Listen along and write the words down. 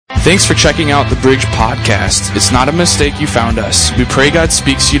Thanks for checking out the Bridge Podcast. It's not a mistake you found us. We pray God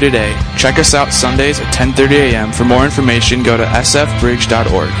speaks to you today. Check us out Sundays at 10:30 a.m. For more information, go to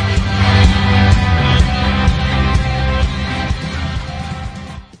sfbridge.org.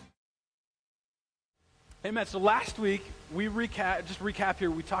 Amen. So last week, recap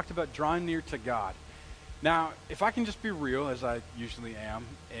here, we talked about drawing near to God. Now, if I can just be real, as I usually am,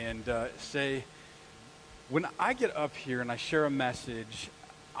 and say, when I get up here and I share a message,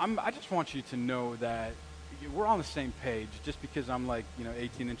 I just want you to know that we're on the same page. Just because I'm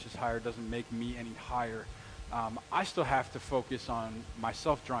 18 inches higher doesn't make me any higher. I still have to focus on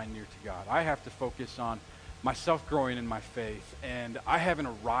myself drawing near to God. I have to focus on myself growing in my faith. And I haven't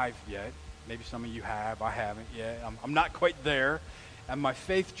arrived yet. Maybe some of you have. I haven't yet. I'm not quite there at my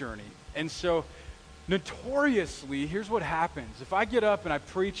faith journey. And so, notoriously, here's what happens. If I get up and I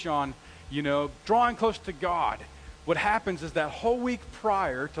preach on, drawing close to God, what happens is that whole week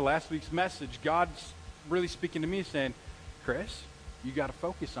prior to last week's message, God's really speaking to me saying, Chris, you got to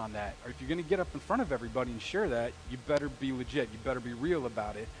focus on that. Or if you're going to get up in front of everybody and share that, you better be legit. You better be real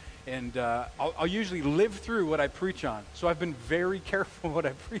about it. And I'll usually live through what I preach on. So I've been very careful what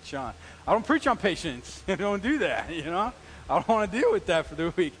I preach on. I don't preach on patience. I don't do that, I don't want to deal with that for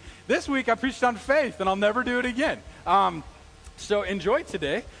the week. This week I preached on faith, and I'll never do it again. So enjoy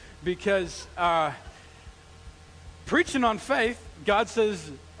today, because preaching on faith, God says,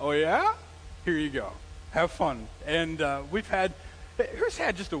 oh yeah? Here you go. Have fun. And who's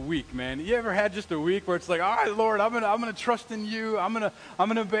had just a week, man? You ever had just a week where it's like, all right, Lord, I'm gonna trust in you. I'm gonna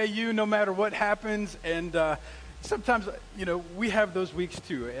obey you no matter what happens. And sometimes, we have those weeks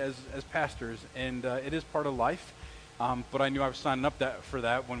too as pastors, and it is part of life. But I knew I was signing up for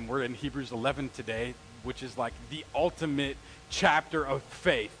that when we're in Hebrews 11 today, which is like the ultimate chapter of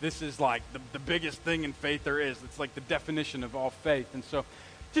faith. This is like the biggest thing in faith there is. It's like the definition of all faith. And so,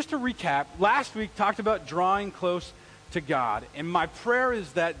 just to recap, last week talked about drawing close to God. And my prayer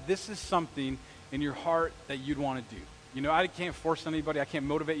is that this is something in your heart that you'd want to do. I can't force anybody. I can't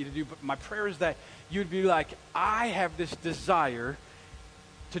motivate you to do. But my prayer is that you'd be like, I have this desire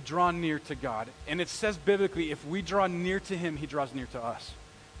to draw near to God. And it says biblically, if we draw near to him, he draws near to us.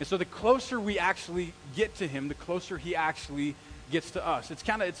 And so the closer we actually get to him, the closer he actually gets to us.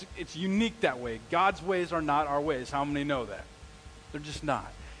 It's unique that way. God's ways are not our ways. How many know that? They're just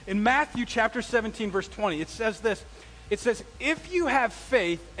not. In Matthew chapter 17, verse 20, it says this. It says, if you have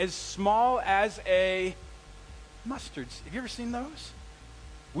faith as small as a mustard seed. Have you ever seen those?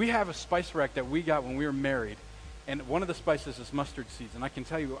 We have a spice rack that we got when we were married. And one of the spices is mustard seeds. And I can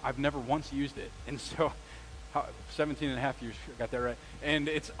tell you, I've never once used it. And so, 17 and a half years, I got that right. And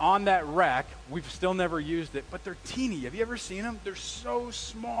it's on that rack. We've still never used it. But they're teeny. Have you ever seen them? They're so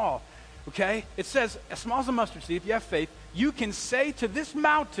small. Okay? It says, as small as a mustard seed, if you have faith, you can say to this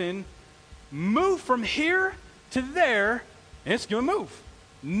mountain, move from here to there, and it's going to move.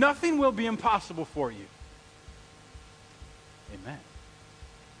 Nothing will be impossible for you. Amen.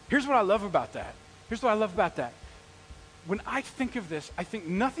 Here's what I love about that. When I think of this, I think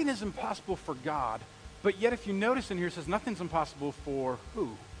nothing is impossible for God, but yet if you notice in here, it says nothing's impossible for who?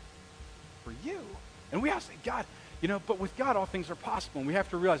 For you. And we all say, God, but with God, all things are possible. And we have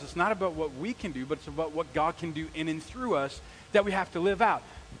to realize it's not about what we can do, but it's about what God can do in and through us that we have to live out.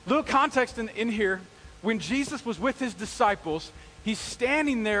 Little context in here. When Jesus was with his disciples, he's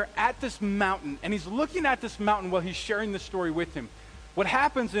standing there at this mountain, and he's looking at this mountain while he's sharing this story with him. What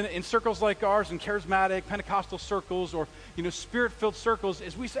happens in circles like ours, in charismatic, Pentecostal circles, or, spirit-filled circles,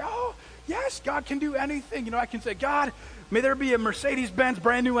 is we say, oh, yes, God can do anything. I can say, God, may there be a Mercedes-Benz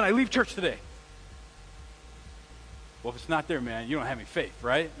brand new when I leave church today. Well, if it's not there, man, you don't have any faith,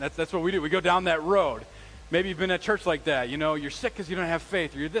 right? That's what we do. We go down that road. Maybe you've been at church like that. You're sick because you don't have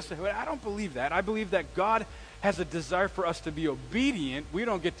faith, or you're this. I don't believe that. I believe that God has a desire for us to be obedient. We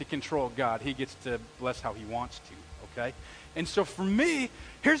don't get to control God. He gets to bless how he wants to, okay? And so for me,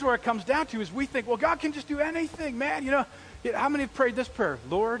 here's where it comes down to is we think, well, God can just do anything, man. How many have prayed this prayer?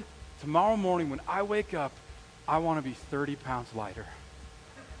 Lord, tomorrow morning when I wake up, I want to be 30 pounds lighter.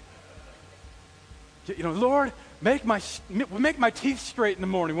 Lord, make my teeth straight in the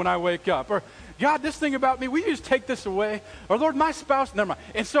morning when I wake up. Or, God, this thing about me, will you just take this away? Or, Lord, my spouse, never mind.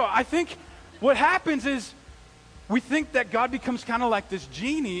 And so I think what happens is we think that God becomes kind of like this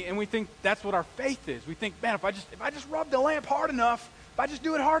genie, and we think that's what our faith is. We think, man, if I just rub the lamp hard enough, if I just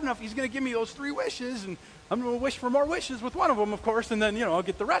do it hard enough, he's going to give me those 3 wishes, and I'm going to wish for more wishes with one of them, of course, and then, I'll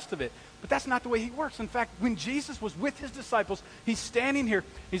get the rest of it. But that's not the way he works. In fact, when Jesus was with his disciples, he's standing here,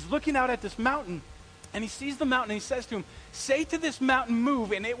 he's looking out at this mountain, and he sees the mountain, and he says to him, say to this mountain,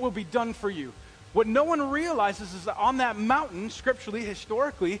 move, and it will be done for you. What no one realizes is that on that mountain, scripturally,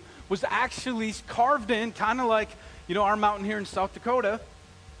 historically, was actually carved in, kind of like, our mountain here in South Dakota,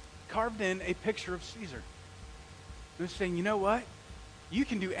 carved in a picture of Caesar. It was saying, you know what? You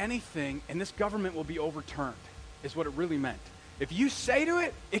can do anything, and this government will be overturned, is what it really meant. If you say to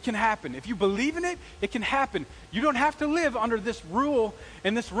it, it can happen. If you believe in it, it can happen. You don't have to live under this rule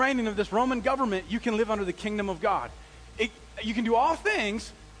and this reigning of this Roman government. You can live under the kingdom of God. You can do all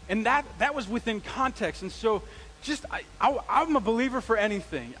things, and that was within context. And so I'm a believer for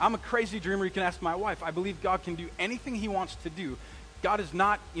anything. I'm a crazy dreamer. You can ask my wife. I believe God can do anything he wants to do. God is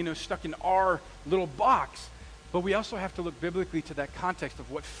not, stuck in our little box. But we also have to look biblically to that context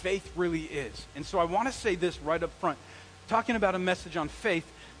of what faith really is. And so I want to say this right up front. Talking about a message on faith.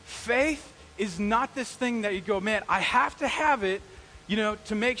 Faith is not this thing that you go, man, I have to have it,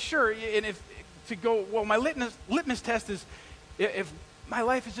 to make sure. And my litmus test is, if my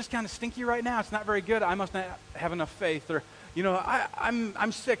life is just kind of stinky right now, it's not very good, I must not have enough faith. Or,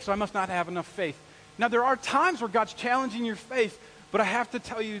 I'm sick, so I must not have enough faith. Now, there are times where God's challenging your faith, but I have to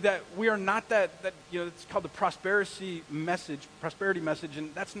tell you that we are not that it's called the prosperity message,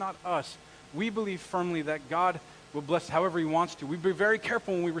 and that's not us. We believe firmly that God will bless however he wants to. We be very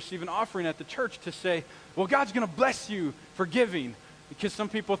careful when we receive an offering at the church to say, well, God's going to bless you for giving, because some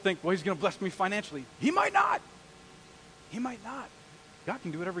people think, well, he's going to bless me financially. He might not. He might not. God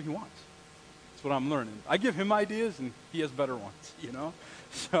can do whatever he wants. That's what I'm learning. I give him ideas, and he has better ones,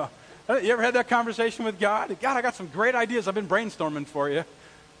 So, you ever had that conversation with God? God, I got some great ideas. I've been brainstorming for you.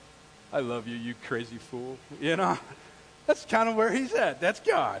 I love you, you crazy fool. That's kind of where he's at. That's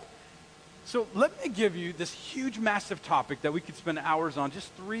God. So let me give you this huge, massive topic that we could spend hours on.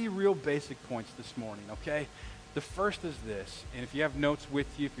 Just 3 real basic points this morning, okay? The first is this, and if you have notes with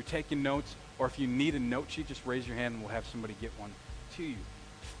you, if you're taking notes, or if you need a note sheet, just raise your hand and we'll have somebody get one to you.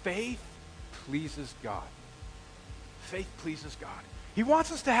 Faith pleases God. Faith pleases God. He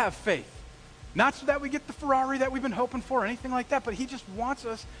wants us to have faith. Not so that we get the Ferrari that we've been hoping for or anything like that, but he just wants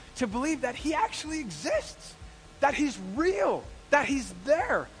us to believe that he actually exists, that he's real, that he's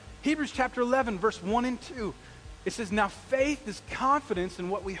there. Hebrews chapter 11, verse 1 and 2. It says, now faith is confidence in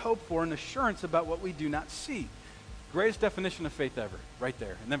what we hope for and assurance about what we do not see. Greatest definition of faith ever, right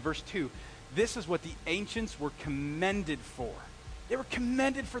there. And then verse 2, this is what the ancients were commended for. They were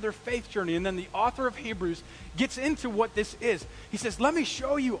commended for their faith journey. And then the author of Hebrews gets into what this is. He says, let me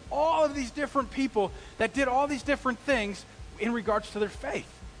show you all of these different people that did all these different things in regards to their faith.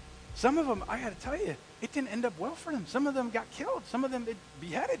 Some of them, I got to tell you, it didn't end up well for them. Some of them got killed. Some of them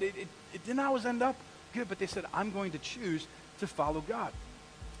beheaded. It didn't always end up good, but they said, I'm going to choose to follow God.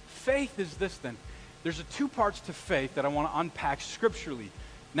 Faith is this then. There's 2 parts to faith that I want to unpack scripturally.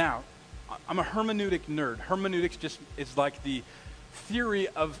 Now, I'm a hermeneutic nerd. Hermeneutics just is like the theory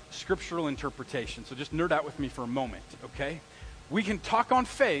of scriptural interpretation. So just nerd out with me for a moment, okay? We can talk on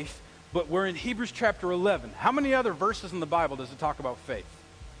faith, but we're in Hebrews chapter 11. How many other verses in the Bible does it talk about faith?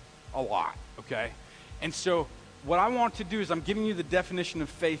 A lot, okay? And so what I want to do is I'm giving you the definition of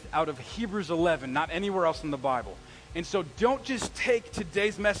faith out of Hebrews 11, not anywhere else in the Bible. And so don't just take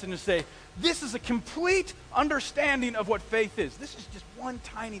today's message and say, this is a complete understanding of what faith is. This is just one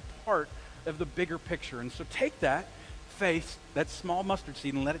tiny part of the bigger picture. And so take that faith, that small mustard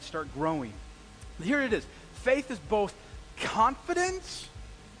seed, and let it start growing. Here it is. Faith is both confidence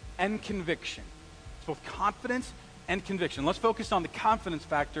and conviction. It's both confidence and conviction. Let's focus on the confidence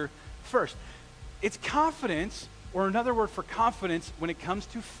factor first. It's confidence, or another word for confidence when it comes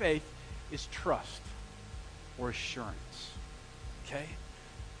to faith is trust or assurance. Okay?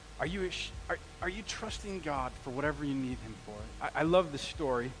 Are you trusting God for whatever you need him for? I love this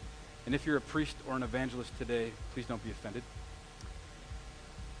story. And if you're a priest or an evangelist today, please don't be offended.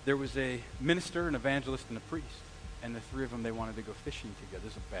 There was a minister, an evangelist, and a priest. And the 3 of them, they wanted to go fishing together.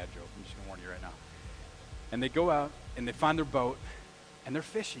 This is a bad joke. I'm just going to warn you right now. And they go out, and they find their boat, and they're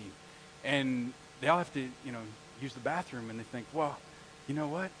fishing. And they all have to, use the bathroom. And they think, well, you know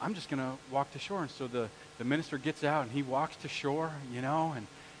what? I'm just going to walk to shore. And so the minister gets out, and he walks to shore,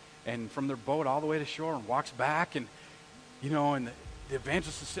 and from their boat all the way to shore and walks back. And, and the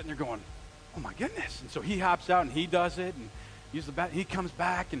evangelist is sitting there going, oh my goodness. And so he hops out and he does it and he comes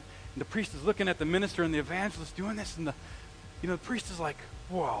back and the priest is looking at the minister and the evangelist doing this, and the priest is like,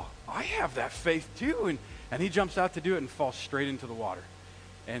 well, I have that faith too. And he jumps out to do it and falls straight into the water.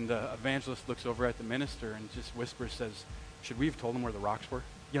 And the evangelist looks over at the minister and just whispers, says, should we have told him where the rocks were?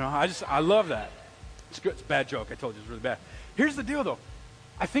 I love that. It's good. It's a bad joke. I told you it's really bad. Here's the deal though.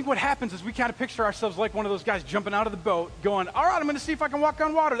 I think what happens is we kind of picture ourselves like one of those guys jumping out of the boat going, all right, I'm going to see if I can walk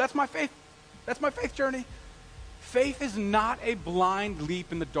on water. That's my faith. That's my faith journey. Faith is not a blind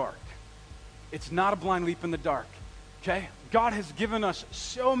leap in the dark. It's not a blind leap in the dark, okay? God has given us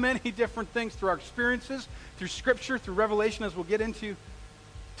so many different things through our experiences, through Scripture, through Revelation, as we'll get into,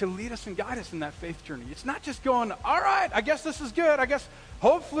 to lead us and guide us in that faith journey. It's not just going, all right, I guess this is good. I guess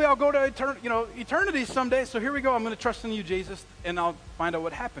hopefully I'll go to eternity someday. So here we go. I'm going to trust in you, Jesus, and I'll find out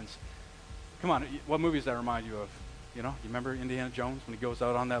what happens. Come on, what movie does that remind you of? You remember Indiana Jones when he goes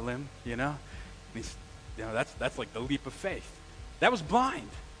out on that limb? And he's, that's like the leap of faith. That was blind.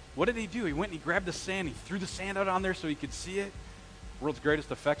 What did he do? He went and he grabbed the sand. He threw the sand out on there so he could see it. World's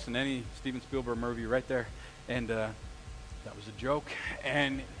greatest effects in any Steven Spielberg movie right there. And that was a joke.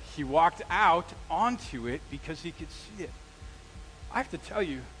 And he walked out onto it because he could see it. I have to tell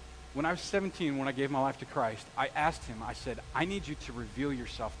you, when I was 17, when I gave my life to Christ, I asked him, I said, I need you to reveal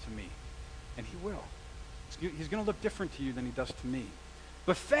yourself to me. And he will. He's going to look different to you than he does to me.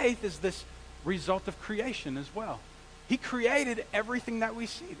 But faith is this result of creation as well. He created everything that we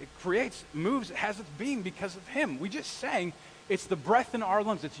see. It creates, moves, it has its being because of him. We just sang, it's the breath in our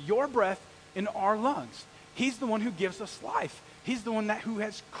lungs. It's your breath in our lungs. He's the one who gives us life. He's the one who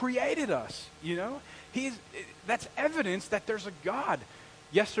has created us, That's evidence that there's a God.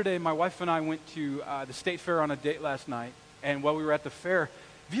 Yesterday, my wife and I went to the state fair on a date last night, and while we were at the fair,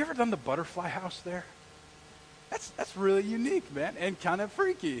 have you ever done the butterfly house there? That's really unique, man, and kind of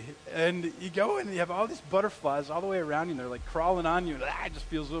freaky. And you go and you have all these butterflies all the way around you, and they're like crawling on you, and it just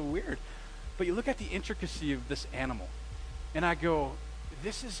feels a little weird. But you look at the intricacy of this animal, and I go,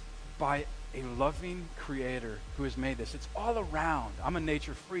 this is by a loving creator who has made this. It's all around. I'm a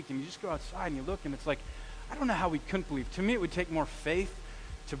nature freak, and you just go outside and you look, and it's like, I don't know how we couldn't believe. To me, it would take more faith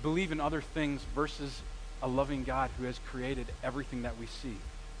to believe in other things versus a loving God who has created everything that we see.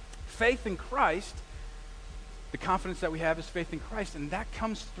 Faith in Christ, the confidence that we have is faith in Christ, and that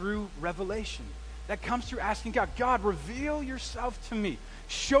comes through revelation. That comes through asking God, God, reveal yourself to me.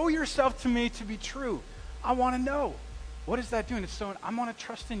 Show yourself to me to be true. I want to know. What is that doing? It's so I want to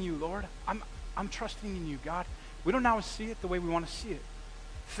trust in you, Lord. I'm trusting in you, God. We don't always see it the way we want to see it.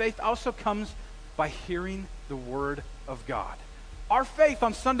 Faith also comes by hearing the word of God. Our faith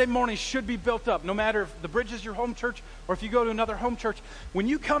on Sunday mornings should be built up, no matter if the Bridge is your home church or if you go to another home church. When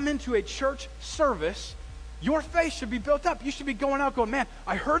you come into a church service, your faith should be built up. You should be going out going, man,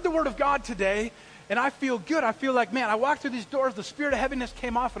 I heard the word of God today, and I feel good. I feel like, man, I walked through these doors, the spirit of heaviness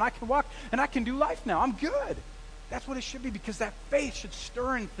came off, and I can walk, and I can do life now. I'm good. That's what it should be, because that faith should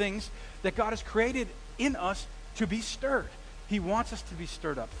stir in things that God has created in us to be stirred. He wants us to be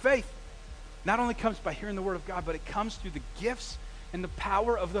stirred up. Faith not only comes by hearing the word of God, but it comes through the gifts and the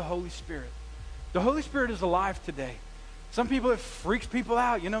power of the Holy Spirit. The Holy Spirit is alive today. Some people, it freaks people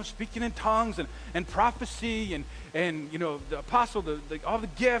out, speaking in tongues and prophecy and the apostle, all the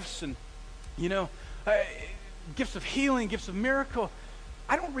gifts and, gifts of healing, gifts of miracle.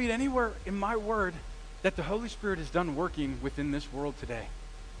 I don't read anywhere in my word that the Holy Spirit is done working within this world today.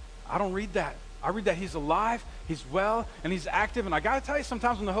 I don't read that. I read that he's alive, he's well, and he's active. And I got to tell you,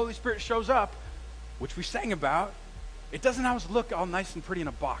 sometimes when the Holy Spirit shows up, which we sang about, it doesn't always look all nice and pretty in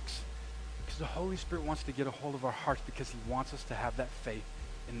a box. Because the Holy Spirit wants to get a hold of our hearts because he wants us to have that faith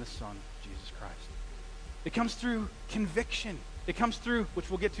in the Son, Jesus Christ. It comes through conviction. It comes through, which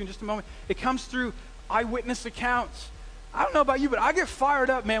we'll get to in just a moment, it comes through eyewitness accounts. I don't know about you, but I get fired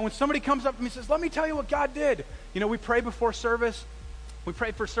up, man, when somebody comes up to me and says, let me tell you what God did. We pray before service. We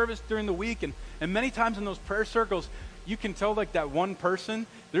pray for service during the week, and many times in those prayer circles, you can tell like that one person,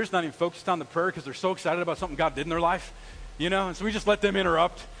 they're just not even focused on the prayer because they're so excited about something God did in their life, and so we just let them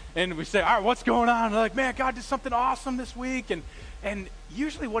interrupt, and we say, all right, what's going on? And they're like, man, God did something awesome this week, and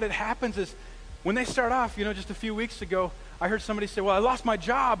usually what it happens is when they start off, just a few weeks ago, I heard somebody say, well, I lost my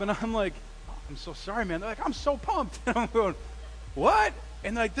job, and I'm like, I'm so sorry, man. They're like, I'm so pumped. And I'm going, what?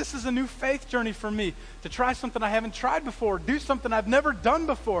 And like, this is a new faith journey for me to try something I haven't tried before, do something I've never done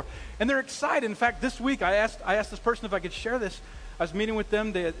before. And they're excited. In fact, this week I asked this person if I could share this. I was meeting with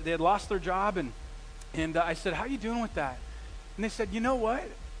them. They had lost their job, and I said, how are you doing with that? And they said, you know what?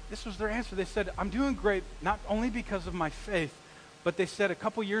 This was their answer. They said, I'm doing great, not only because of my faith, but they said a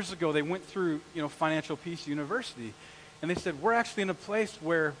couple years ago they went through, Financial Peace University. And they said, we're actually in a place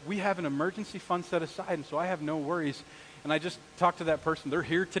where we have an emergency fund set aside, and so I have no worries. And I just talked to that person. They're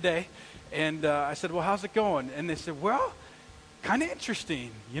here today. And I said, well, how's it going? And they said, well, kind of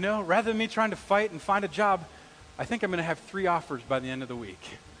interesting. Rather than me trying to fight and find a job, I think I'm going to have 3 offers by the end of the week.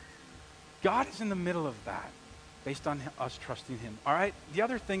 God is in the middle of that based on us trusting him. All right? The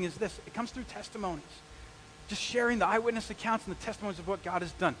other thing is this. It comes through testimonies. Just sharing the eyewitness accounts and the testimonies of what God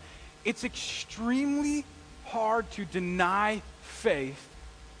has done. It's extremely hard to deny faith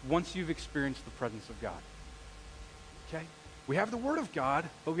once you've experienced the presence of God. Okay? We have the Word of God,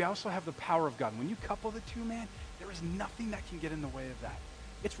 but we also have the power of God. And when you couple the two, man, there is nothing that can get in the way of that.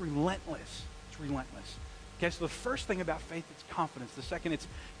 It's relentless. It's relentless. Okay, so the first thing about faith is confidence. The second, it's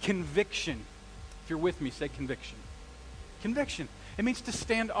conviction. If you're with me, say conviction. Conviction. It means to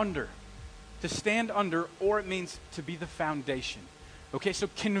stand under. To stand under, or it means to be the foundation. Okay, so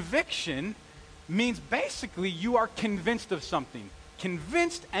conviction means basically you are convinced of something.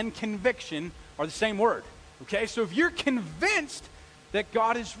 Convinced and conviction are the same word. Okay, so if you're convinced that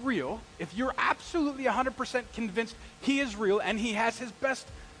God is real, if you're absolutely 100% convinced He is real and He has His best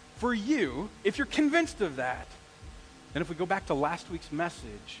for you, if you're convinced of that, then if we go back to last week's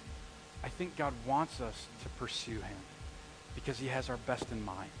message, I think God wants us to pursue Him because He has our best in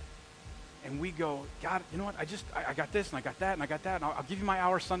mind. And we go, God, you know what, I got this and I got that and I got that, and I'll give you my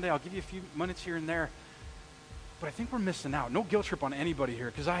hour Sunday, I'll give you a few minutes here and there. But I think we're missing out. No guilt trip on anybody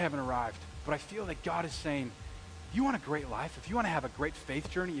here because I haven't arrived. But I feel that God is saying, you want a great life, if you want to have a great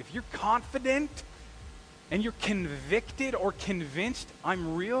faith journey, if you're confident and you're convicted or convinced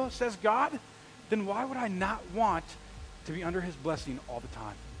I'm real, says God, then why would I not want to be under His blessing all the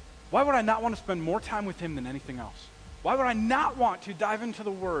time? Why would I not want to spend more time with Him than anything else? Why would I not want to dive into the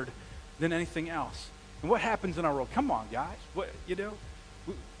Word than anything else? And what happens in our world? Come on, guys.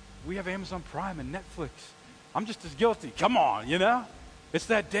 We have Amazon Prime and Netflix. I'm just as guilty. Come on, It's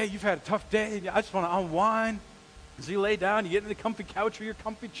that day, you've had a tough day, I just want to unwind. So you lay down, you get in the comfy couch or your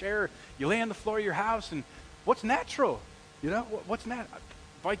comfy chair, you lay on the floor of your house, and what's natural? What's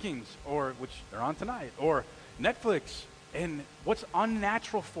Vikings, or which they're on tonight, or Netflix. And what's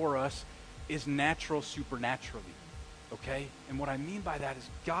unnatural for us is natural supernaturally, okay? And what I mean by that is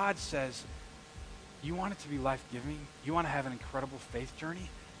God says, you want it to be life-giving? You want to have an incredible faith journey?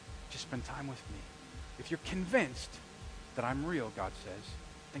 Just spend time with me. If you're convinced that I'm real, God says,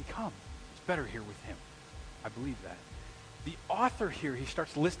 then come. It's better here with Him. I believe that. The author here, he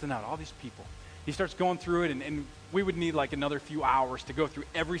starts listing out all these people. He starts going through it, and we would need like another few hours to go through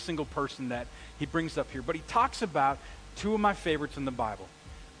every single person that he brings up here. But he talks about two of my favorites in the Bible.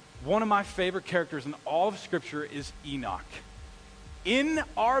 One of my favorite characters in all of Scripture is Enoch. In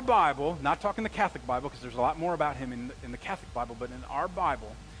our Bible, not talking the Catholic Bible, because there's a lot more about him in the Catholic Bible, but in our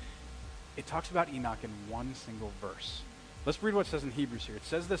Bible, it talks about Enoch in one single verse. Let's read what it says in Hebrews here. It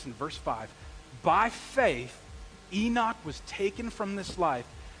says this in verse 5. By faith, Enoch was taken from this life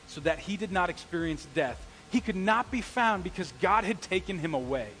so that he did not experience death. He could not be found because God had taken him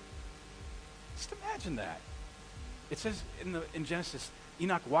away. Just imagine that. It says in Genesis,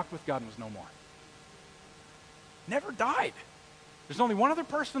 Enoch walked with God and was no more. Never died. There's only one other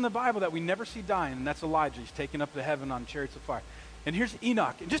person in the Bible that we never see dying, and that's Elijah. He's taken up to heaven on chariots of fire. And here's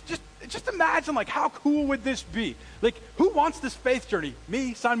Enoch. And just imagine, like, how cool would this be? Like, who wants this faith journey?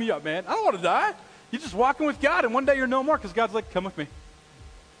 Me, sign me up, man. I don't want to die. You're just walking with God, and one day you're no more because God's like, come with me.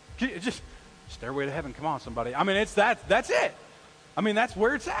 Just stairway to heaven. Come on, somebody. I mean, that's it. I mean, that's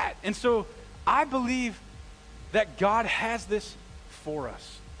where it's at. And so I believe that God has this for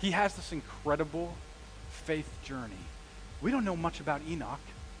us. He has this incredible faith journey. We don't know much about Enoch,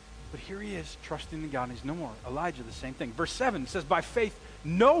 but here he is trusting in God, and he's no more. Elijah, the same thing. Verse 7 says, by faith,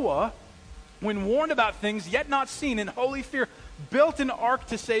 Noah, when warned about things yet not seen, in holy fear, built an ark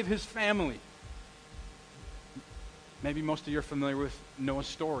to save his family. Maybe most of you are familiar with Noah's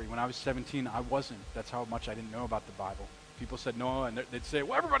story. When I was 17, I wasn't. That's how much I didn't know about the Bible. People said Noah, and they'd say,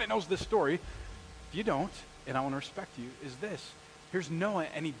 well, everybody knows this story. If you don't, and I want to respect you, is this. Here's Noah,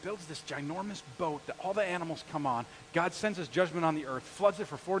 and he builds this ginormous boat that all the animals come on. God sends his judgment on the earth, floods it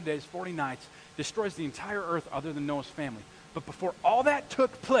for 40 days, 40 nights, destroys the entire earth other than Noah's family. But before all that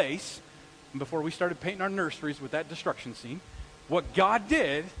took place, and before we started painting our nurseries with that destruction scene, what God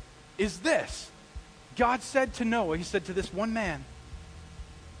did is this. God said to Noah, he said to this one man,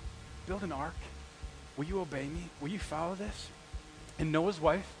 build an ark. Will you obey me? Will you follow this? And Noah's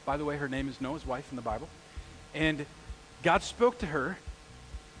wife, by the way, her name is Noah's wife in the Bible, and God spoke to her,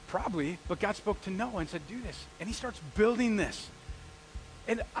 probably, but God spoke to Noah and said, do this. And he starts building this.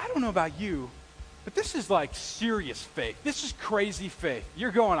 And I don't know about you, but this is like serious faith. This is crazy faith.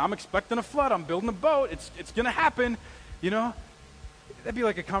 You're going, I'm expecting a flood. I'm building a boat. It's going to happen. That'd be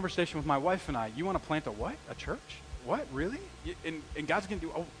like a conversation with my wife and I. You want to plant a what? A church? What? Really? And God's going to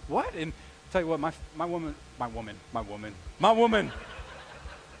do, what? And I'll tell you what, my woman.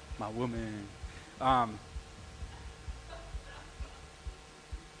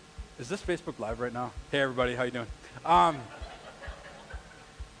 Is this Facebook Live right now? Hey, everybody, how you doing? It's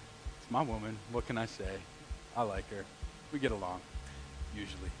my woman. What can I say? I like her. We get along,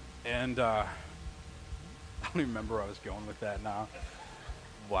 usually. And I don't even remember where I was going with that now.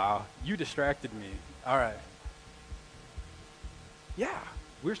 Wow, you distracted me. All right. yeah,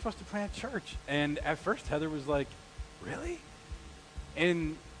 we were supposed to plant a church. And at first, Heather was like, really?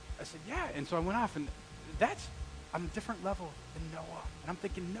 And I said, yeah. And so I went off, and that's on a different level than Noah. And I'm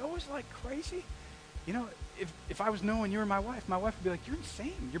thinking, Noah's like crazy? You know, if I was Noah and you were my wife would be like, you're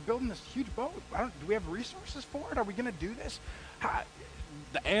insane. You're building this huge boat. Do we have resources for it? Are we going to do this?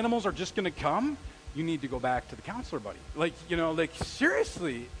 The animals are just going to come? You need to go back to the counselor, buddy. Like,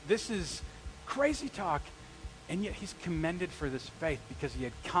 seriously, this is crazy talk. And yet he's commended for this faith because he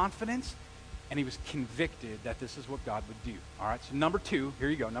had confidence and he was convicted that this is what God would do. All right, so number two, here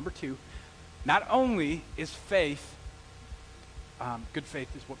you go. Number two, not only is faith, good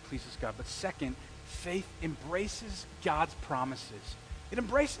faith is what pleases God, but second, faith embraces God's promises. It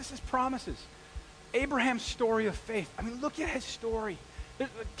embraces his promises. Abraham's story of faith. I mean, look at his story. There's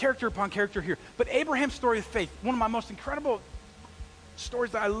character upon character here. But Abraham's story of faith, one of my most incredible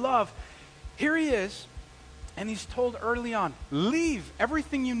stories that I love. Here he is, and he's told early on, leave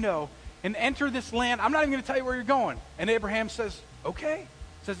everything you know and enter this land. I'm not even going to tell you where you're going. And Abraham says, okay.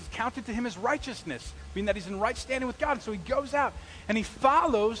 Says it's counted to him as righteousness, meaning that he's in right standing with God. And so he goes out and he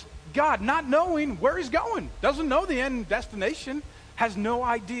follows God, not knowing where he's going. Doesn't know the end destination, has no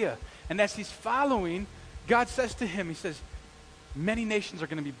idea. And as he's following, God says to him, he says, many nations are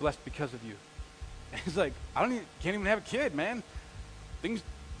going to be blessed because of you. And he's like, can't even have a kid, man. Things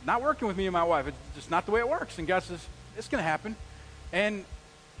not working with me and my wife. It's just not the way it works. And God says, it's going to happen. And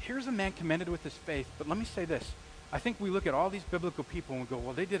here's a man commended with his faith. But let me say this. I think we look at all these biblical people and we go,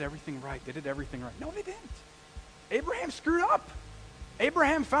 well, they did everything right. They did everything right. No, they didn't. Abraham screwed up.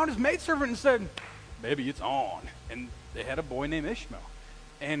 Abraham found his maidservant and said, baby, it's on. And they had a boy named Ishmael.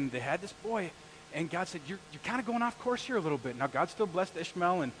 And they had this boy. And God said, you're kind of going off course here a little bit. Now, God still blessed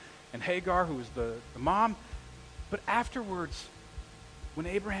Ishmael and Hagar, who was the mom. But afterwards, when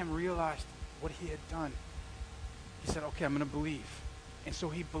Abraham realized what he had done, he said, okay, I'm going to believe. And so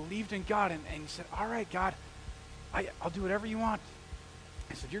he believed in God. And he said, all right, God, I'll do whatever you want.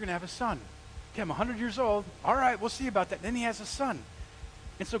 He said, you're going to have a son. Okay, I'm 100 years old. All right, we'll see about that. Then he has a son.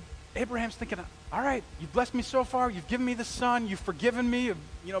 And so Abraham's thinking, all right, you've blessed me so far. You've given me the son. You've forgiven me of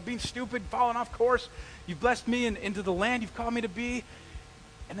being stupid, falling off course. You've blessed me into the land you've called me to be.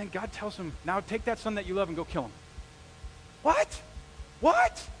 And then God tells him, now take that son that you love and go kill him.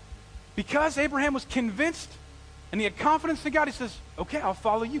 What? Because Abraham was convinced and he had confidence in God, he says, okay, I'll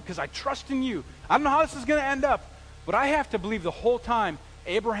follow you because I trust in you. I don't know how this is going to end up, but I have to believe the whole time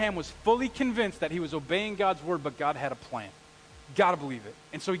Abraham was fully convinced that he was obeying God's word, but God had a plan. Got to believe it.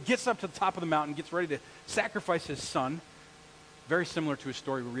 And so he gets up to the top of the mountain, gets ready to sacrifice his son. Very similar to a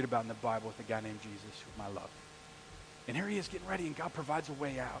story we read about in the Bible with a guy named Jesus, whom I love. And here he is getting ready, and God provides a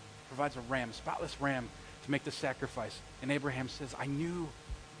way out, provides a ram, a spotless ram, to make the sacrifice. And Abraham says, I knew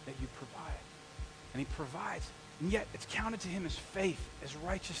that you'd provide. And he provides. And yet it's counted to him as faith, as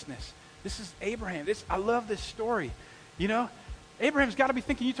righteousness. This is Abraham. I love this story. Abraham's got to be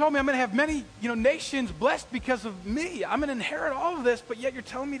thinking, you told me I'm going to have many, nations blessed because of me. I'm going to inherit all of this, but yet you're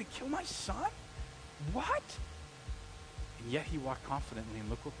telling me to kill my son? What? And yet he walked confidently,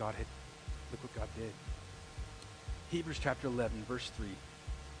 and look what God did. Hebrews chapter 11, verse 3.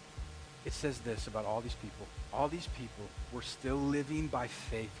 It says this about all these people. All these people were still living by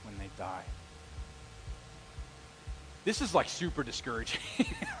faith when they died. This is like super discouraging.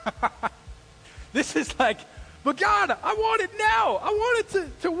 This is like, but God, I want it now. I want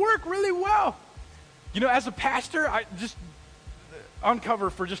it to work really well. As a pastor, I just uncover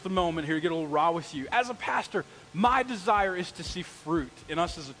for just a moment here, get a little raw with you. As a pastor, my desire is to see fruit in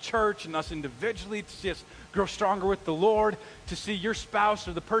us as a church and us individually, to see us grow stronger with the Lord, to see your spouse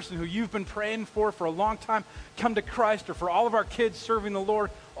or the person who you've been praying for a long time come to Christ, or for all of our kids serving the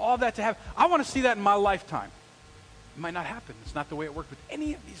Lord, all that to have. I want to see that in my lifetime. It might not happen. It's not the way it worked with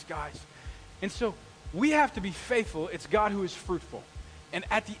any of these guys. And so we have to be faithful. It's God who is fruitful. And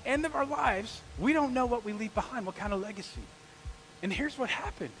at the end of our lives, we don't know what we leave behind, what kind of legacy. And here's what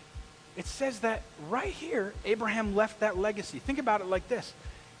happened. It says that right here, Abraham left that legacy. Think about it like this.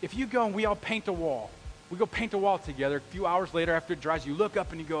 If you go and we all paint a wall, we go paint a wall together, a few hours later after it dries, you look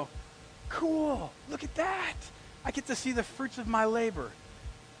up and you go, cool, look at that. I get to see the fruits of my labor.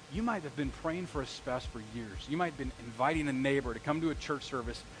 You might have been praying for a spouse for years. You might have been inviting a neighbor to come to a church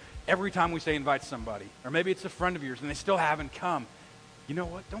service every time we say invite somebody. Or maybe it's a friend of yours and they still haven't come. You know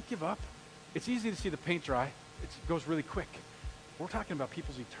what? Don't give up. It's easy to see the paint dry. It goes really quick. We're talking about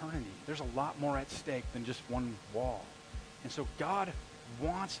people's eternity. There's a lot more at stake than just one wall. And so God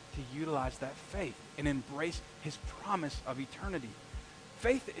wants to utilize that faith and embrace his promise of eternity.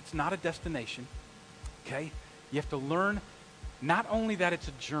 Faith, it's not a destination, okay? You have to learn not only that it's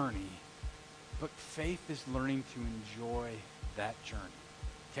a journey, but faith is learning to enjoy that journey.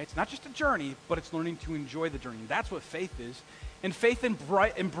 Okay, it's not just a journey, but it's learning to enjoy the journey. And that's what faith is. And faith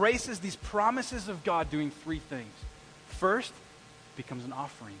embraces these promises of God doing three things. First, it becomes an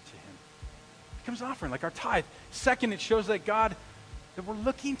offering to him. It becomes an offering, like our tithe. Second, it shows that that we're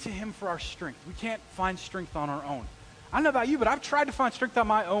looking to him for our strength. We can't find strength on our own. I don't know about you, but I've tried to find strength on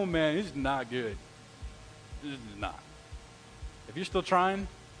my own, man. It's not good. This is not. If you're still trying,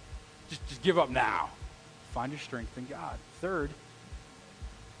 just give up now. Find your strength in God. Third,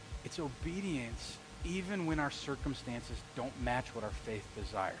 it's obedience even when our circumstances don't match what our faith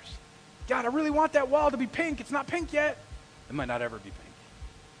desires. God, I really want that wall to be pink. It's not pink yet. It might not ever be pink.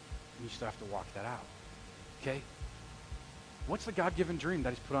 And you still have to walk that out. Okay? What's the God-given dream that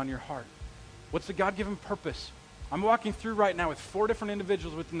he's put on your heart? What's the God-given purpose? I'm walking through right now with 4 different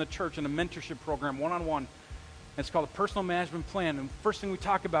individuals within the church in a mentorship program, one-on-one. It's called a personal management plan. And the first thing we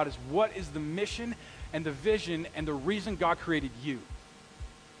talk about is what is the mission and the vision and the reason God created you.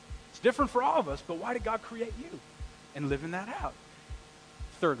 It's different for all of us, but why did God create you? And living that out.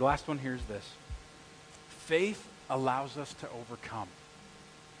 Third, the last one here is this. Faith allows us to overcome.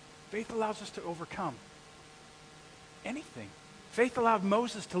 Faith allows us to overcome anything. Faith allowed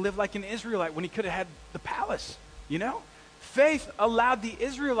Moses to live like an Israelite when he could have had the palace, you know? Faith allowed the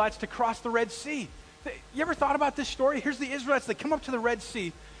Israelites to cross the Red Sea. You ever thought about this story? Here's the Israelites. They come up to the Red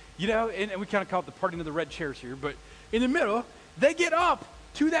Sea, you know, and we kind of call it the parting of the red chairs here, but in the middle, they get up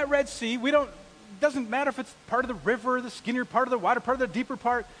to that Red Sea. It doesn't matter if it's part of the river, the skinnier part of the wider part, of the deeper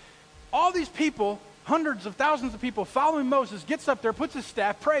part. All these people, hundreds of thousands of people following Moses, gets up there, puts his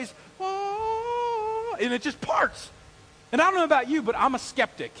staff, prays, oh, and it just parts. And I don't know about you, but I'm a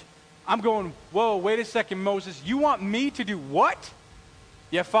skeptic. I'm going, whoa, wait a second, Moses. You want me to do what?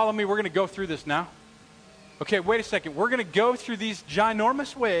 Yeah, follow me. We're going to go through this now. Okay, wait a second. We're going to go through these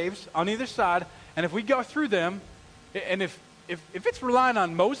ginormous waves on either side, and if we go through them, and if it's relying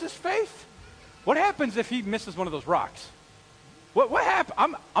on Moses' faith, what happens if he misses one of those rocks? What happens?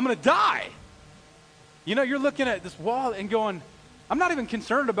 I'm going to die. You know, you're looking at this wall and going, I'm not even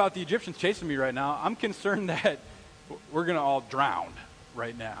concerned about the Egyptians chasing me right now. I'm concerned that we're going to all drown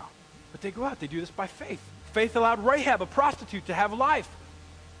right now. But they go out. They do this by faith. Faith allowed Rahab, a prostitute, to have life.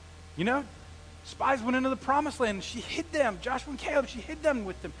 You know, spies went into the promised land, and she hid them. Joshua and Caleb, she hid them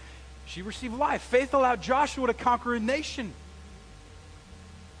with them. She received life. Faith allowed Joshua to conquer a nation.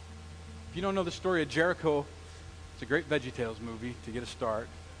 If you don't know the story of Jericho, it's a great VeggieTales movie to get a start.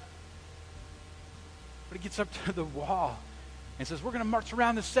 But he gets up to the wall and says, we're going to march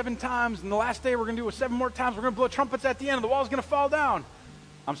around this 7 times, and the last day we're going to do it 7 more times. We're going to blow trumpets at the end, and the wall's going to fall down.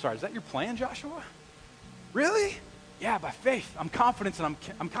 I'm sorry, is that your plan, Joshua? Really? Yeah, by faith. I'm confident,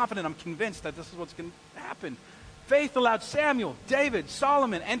 I'm convinced that this is what's going to happen. Faith allowed Samuel, David,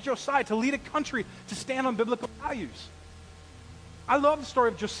 Solomon, and Josiah to lead a country to stand on biblical values. I love the story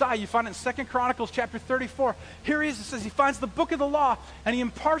of Josiah. You find it in 2 Chronicles chapter 34. Here he is. It says he finds the book of the law, and he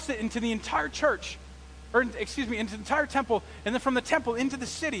imparts it into the entire church. Into the entire temple, and then from the temple into the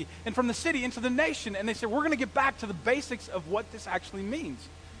city, and from the city into the nation. And they say, we're going to get back to the basics of what this actually means.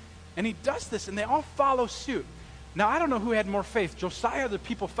 And he does this, and they all follow suit. Now, I don't know who had more faith, Josiah or the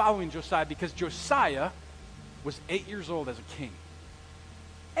people following Josiah, because Josiah was 8 years old as a king.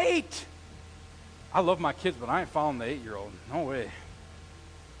 8! I love my kids, but I ain't following the 8-year-old. No way.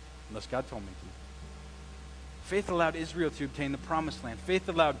 Unless God told me to. Faith allowed Israel to obtain the promised land. Faith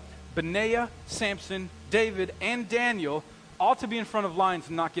allowed Benaiah, Samson, David, and Daniel all to be in front of lions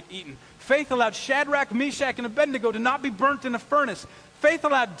and not get eaten. Faith allowed Shadrach, Meshach, and Abednego to not be burnt in a furnace. Faith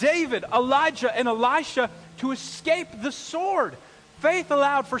allowed David, Elijah, and Elisha to escape the sword. Faith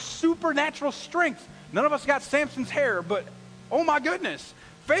allowed for supernatural strength. None of us got Samson's hair, but oh my goodness.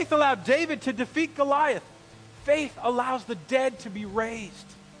 Faith allowed David to defeat Goliath. Faith allows the dead to be raised.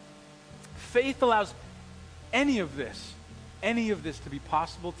 Faith allows any of this to be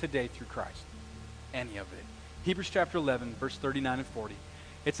possible today through Christ. Any of it. Hebrews chapter 11, verse 39 and 40.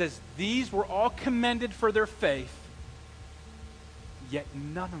 It says, these were all commended for their faith, yet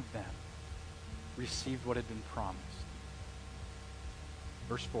none of them received what had been promised.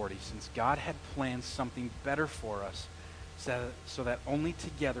 Verse 40, since God had planned something better for us, so that only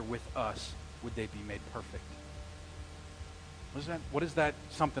together with us would they be made perfect. What is that? What is that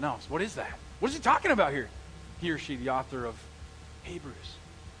something else? What is that? What is he talking about here? He or she, the author of Hebrews.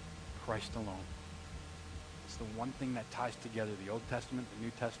 Christ alone. It's the one thing that ties together the Old Testament, the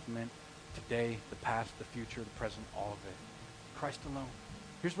New Testament, today, the past, the future, the present, all of it. Christ alone.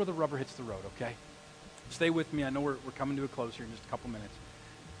 Here's where the rubber hits the road, okay? Stay with me. I know we're coming to a close here in just a couple minutes.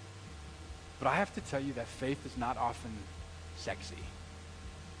 But I have to tell you that faith is not often sexy.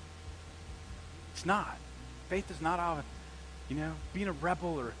 It's not. Faith is not often. being a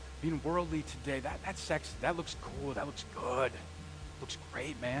rebel or being worldly today, that's sexy. That looks cool. That looks good. Looks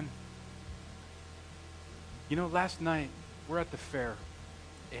great, man. Last night, we're at the fair,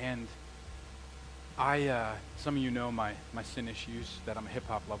 and some of you know my sin issues, that I'm a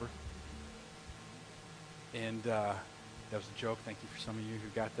hip-hop lover. And that was a joke. Thank you for some of you who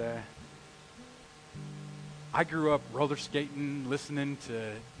got that. I grew up roller skating, listening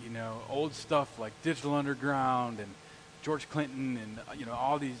to, old stuff like Digital Underground and George Clinton and,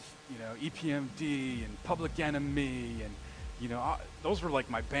 all these, EPMD and Public Enemy. And, those were like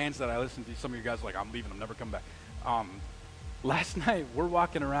my bands that I listened to. Some of you guys are like, I'm leaving, I'm never coming back. Last night, we're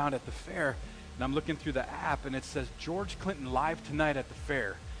walking around at the fair, and I'm looking through the app, and it says, George Clinton live tonight at the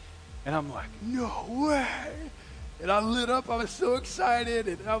fair. And I'm like, no way. And I lit up. I was so excited.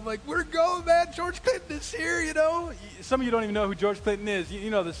 And I'm like, we're going, man. George Clinton is here, Some of you don't even know who George Clinton is. You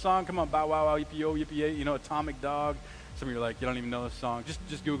know the song, come on, bow, wow, wow, yippee-yo, yippee-yay, Atomic Dog. Some of you are like, you don't even know the song.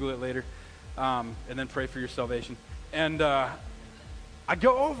 Just Google it later, and then pray for your salvation. And I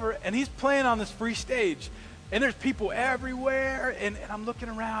go over, and he's playing on this free stage. And there's people everywhere, and I'm looking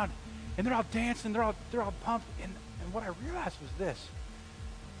around, and they're all dancing, they're all pumped. And what I realized was this.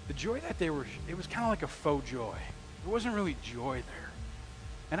 The joy that it was kind of like a faux joy. There wasn't really joy there.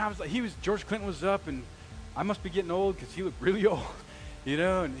 And I was like, George Clinton was up, and I must be getting old because he looked really old,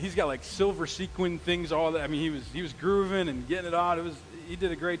 and he's got like silver sequin things, all that. I mean, he was grooving and getting it on. He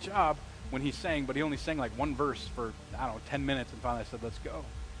did a great job when he sang, but he only sang like one verse for, 10 minutes, and finally I said, let's go.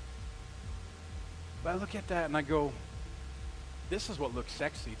 But I look at that and I go, this is what looks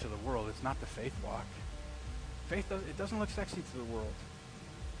sexy to the world. It's not the faith walk. It doesn't look sexy to the world.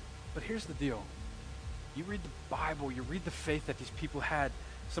 But here's the deal. You read the Bible, you read the faith that these people had.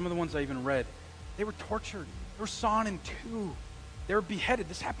 Some of the ones I even read, they were tortured. They were sawn in two. They were beheaded.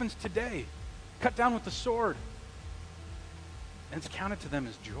 This happens today. Cut down with the sword. And it's counted to them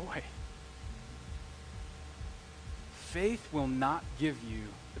as joy. Faith will not give you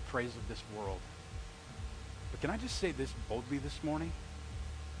the praise of this world. But can I just say this boldly this morning?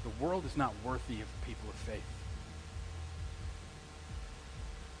 The world is not worthy of people of faith.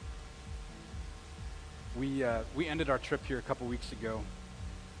 We ended our trip here a couple weeks ago,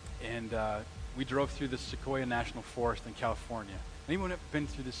 and we drove through the Sequoia National Forest in California. Anyone been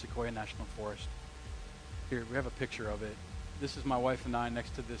through the Sequoia National Forest? Here, we have a picture of it. This is my wife and I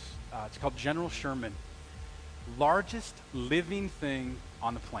next to this. It's called General Sherman. Largest living thing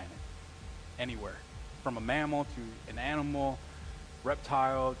on the planet, anywhere. From a mammal to an animal,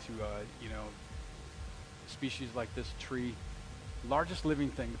 reptile to a species like this tree. Largest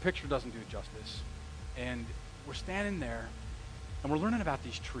living thing. The picture doesn't do it justice. And we're standing there, and we're learning about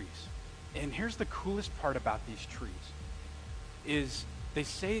these trees. And here's the coolest part about these trees, is they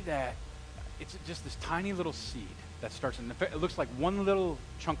say that it's just this tiny little seed that starts, it looks like one little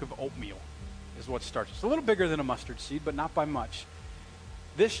chunk of oatmeal is what starts. It's a little bigger than a mustard seed, but not by much.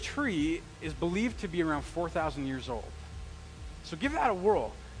 This tree is believed to be around 4,000 years old. So give that a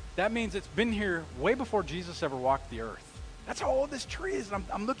whirl. That means it's been here way before Jesus ever walked the earth. That's how old this tree is. And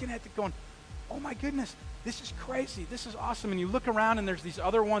I'm looking at it going, oh my goodness, this is crazy. This is awesome. And you look around and there's these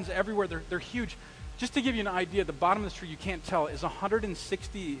other ones everywhere. They're huge. Just to give you an idea, the bottom of this tree, you can't tell, is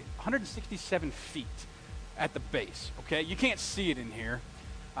 167 feet at the base, okay? You can't see it in here.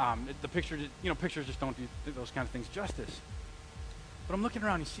 The picture, pictures just don't do those kind of things justice. But I'm looking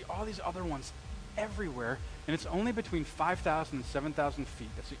around, you see all these other ones everywhere, and it's only between 5,000 and 7,000 feet.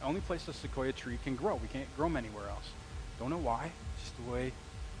 That's the only place a sequoia tree can grow. We can't grow them anywhere else. Don't know why, just the way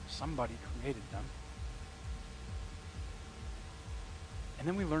somebody created them. And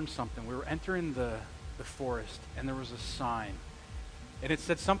then we learned something. We were entering the forest, and there was a sign. And it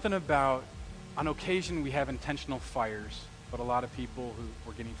said something about, on occasion we have intentional fires, but a lot of people who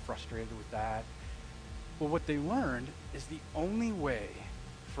were getting frustrated with that. Well, what they learned is the only way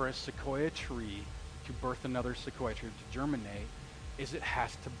for a sequoia tree to birth another sequoia tree, to germinate, is it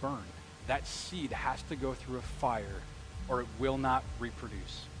has to burn. That seed has to go through a fire, or it will not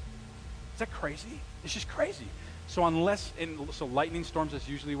reproduce. Is that crazy? It's just crazy. So so lightning storms is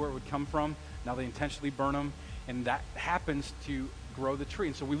usually where it would come from. Now they intentionally burn them, and that happens to grow the tree.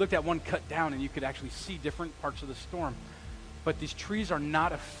 And so we looked at one cut down, and you could actually see different parts of the storm. But these trees are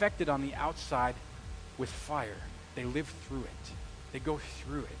not affected on the outside with fire. They live through it. They go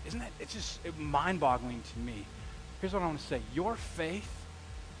through it. Isn't that, it's just mind-boggling to me. Here's what I want to say. Your faith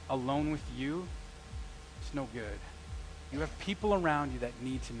alone with you, it's no good. You have people around you that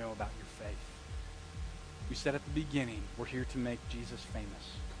need to know about your faith. We said at the beginning, we're here to make Jesus famous.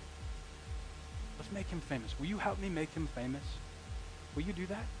 Let's make him famous. Will you help me make him famous? Will you do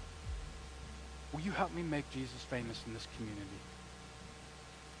that? will you help me make Jesus famous in this community?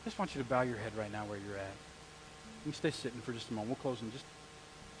 I just want you to bow your head right now where you're at. You can stay sitting for just a moment. We'll close in just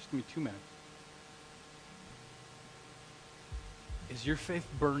give me 2 minutes. Is your faith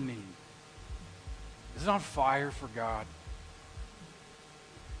burning? Is it on fire for God?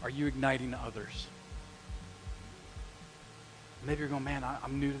 Are you igniting others? Maybe you're going, man,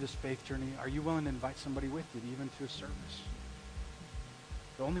 I'm new to this faith journey. Are you willing to invite somebody with you, even to a service?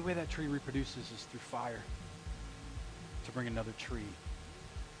 The only way that tree reproduces is through fire, to bring another tree.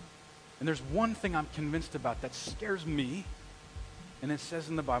 And there's one thing I'm convinced about that scares me, and it says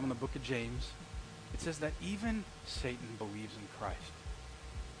in the Bible, in the book of James, it says that even Satan believes in Christ.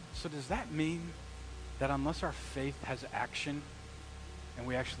 So does that mean that unless our faith has action and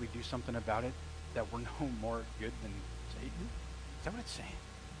we actually do something about it, that we're no more good than Satan? Is that what it's saying?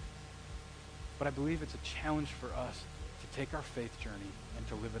 But I believe it's a challenge for us to take our faith journey and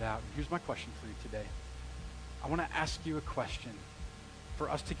to live it out. And here's my question for you today. I want to ask you a question. For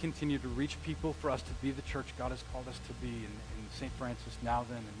us to continue to reach people, for us to be the church God has called us to be in St. Francis, now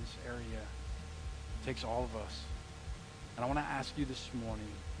then, in this area, it takes all of us. And I want to ask you this morning,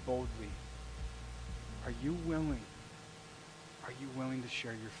 boldly, are you willing to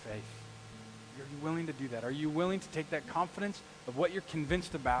share your faith? Are you willing to do that? Are you willing to take that confidence of what you're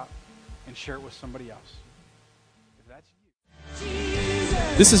convinced about and share it with somebody else? If that's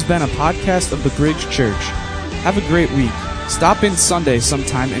you. This has been a podcast of the Bridge Church. Have a great week. Stop in Sunday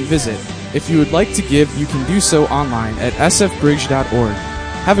sometime and visit. If you would like to give, you can do so online at sfbridge.org.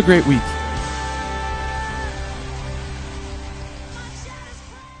 Have a great week.